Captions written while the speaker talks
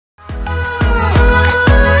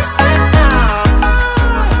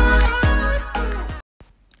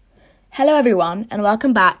Hello everyone, and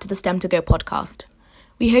welcome back to the STEM to Go podcast.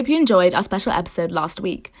 We hope you enjoyed our special episode last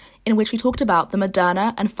week, in which we talked about the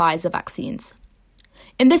Moderna and Pfizer vaccines.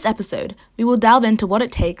 In this episode, we will delve into what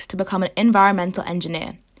it takes to become an environmental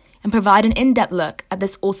engineer and provide an in-depth look at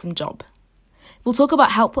this awesome job. We'll talk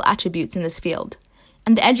about helpful attributes in this field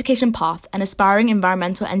and the education path an aspiring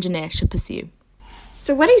environmental engineer should pursue.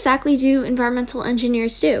 So what exactly do environmental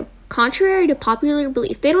engineers do? Contrary to popular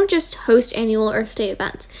belief, they don't just host annual Earth Day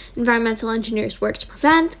events. Environmental engineers work to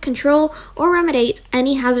prevent, control, or remediate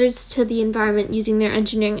any hazards to the environment using their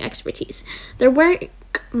engineering expertise. Their work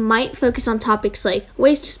might focus on topics like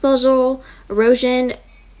waste disposal, erosion,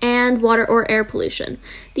 and water or air pollution.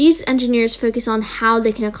 These engineers focus on how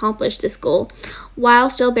they can accomplish this goal while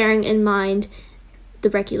still bearing in mind the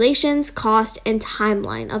regulations, cost, and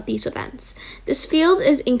timeline of these events. This field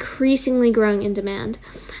is increasingly growing in demand.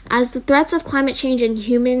 As the threats of climate change and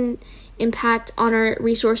human impact on our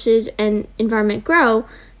resources and environment grow,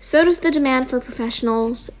 so does the demand for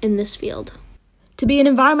professionals in this field. To be an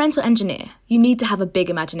environmental engineer, you need to have a big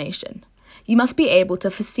imagination. You must be able to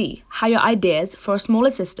foresee how your ideas for a smaller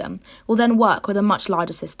system will then work with a much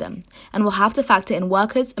larger system, and will have to factor in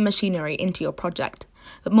workers and machinery into your project,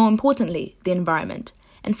 but more importantly, the environment,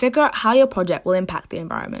 and figure out how your project will impact the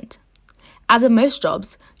environment. As with most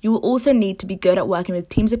jobs, you will also need to be good at working with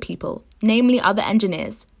teams of people, namely other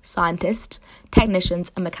engineers, scientists,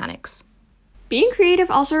 technicians, and mechanics. Being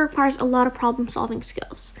creative also requires a lot of problem-solving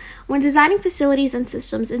skills. When designing facilities and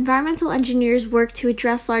systems, environmental engineers work to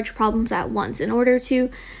address large problems at once in order to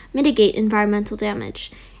mitigate environmental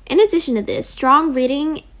damage. In addition to this, strong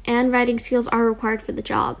reading and writing skills are required for the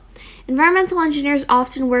job. Environmental engineers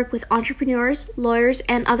often work with entrepreneurs, lawyers,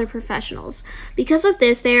 and other professionals. Because of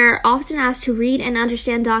this, they are often asked to read and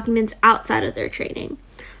understand documents outside of their training.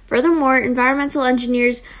 Furthermore, environmental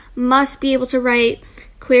engineers must be able to write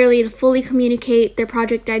clearly to fully communicate their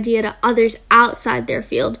project idea to others outside their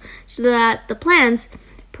field so that the plans,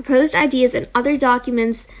 proposed ideas, and other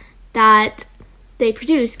documents that they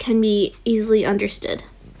produce can be easily understood.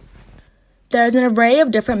 There is an array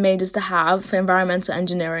of different majors to have for environmental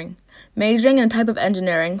engineering, majoring in a type of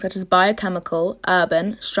engineering such as biochemical,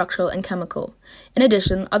 urban, structural, and chemical. In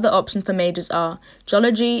addition, other options for majors are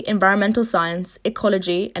geology, environmental science,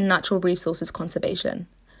 ecology, and natural resources conservation.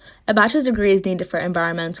 A bachelor's degree is needed for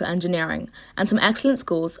environmental engineering, and some excellent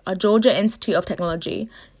schools are Georgia Institute of Technology,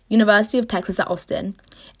 University of Texas at Austin,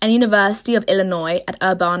 and University of Illinois at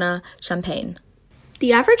Urbana-Champaign.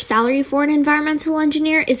 The average salary for an environmental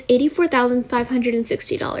engineer is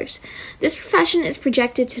 $84,560. This profession is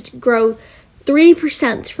projected to grow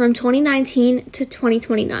 3% from 2019 to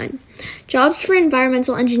 2029. Jobs for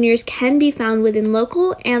environmental engineers can be found within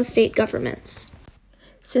local and state governments.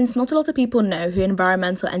 Since not a lot of people know who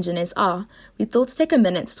environmental engineers are, we thought to take a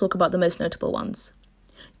minute to talk about the most notable ones.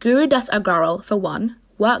 Guru Das Agarwal, for one,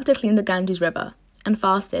 worked to clean the Ganges River and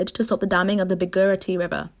fasted to stop the damming of the Bhagirathi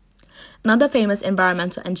River. Another famous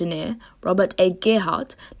environmental engineer, Robert A.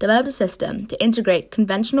 Gearhart, developed a system to integrate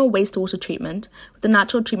conventional wastewater treatment with the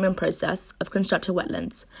natural treatment process of constructed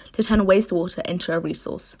wetlands to turn wastewater into a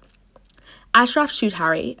resource. Ashraf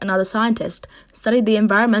Shudhari, another scientist, studied the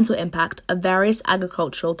environmental impact of various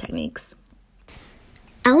agricultural techniques.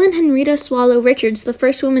 Ellen Henrietta Swallow Richards, the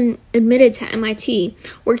first woman admitted to MIT,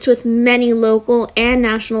 worked with many local and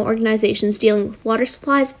national organizations dealing with water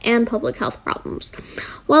supplies and public health problems.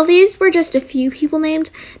 While these were just a few people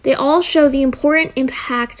named, they all show the important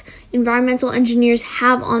impact environmental engineers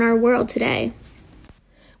have on our world today.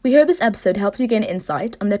 We hope this episode helps you gain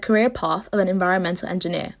insight on the career path of an environmental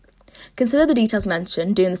engineer. Consider the details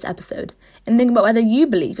mentioned during this episode and think about whether you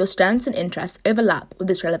believe your strengths and interests overlap with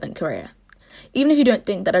this relevant career. Even if you don't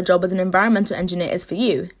think that a job as an environmental engineer is for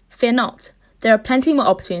you, fear not. There are plenty more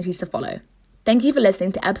opportunities to follow. Thank you for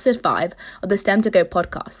listening to episode 5 of the STEM to Go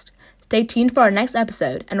podcast. Stay tuned for our next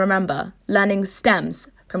episode, and remember, learning stems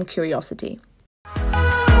from curiosity.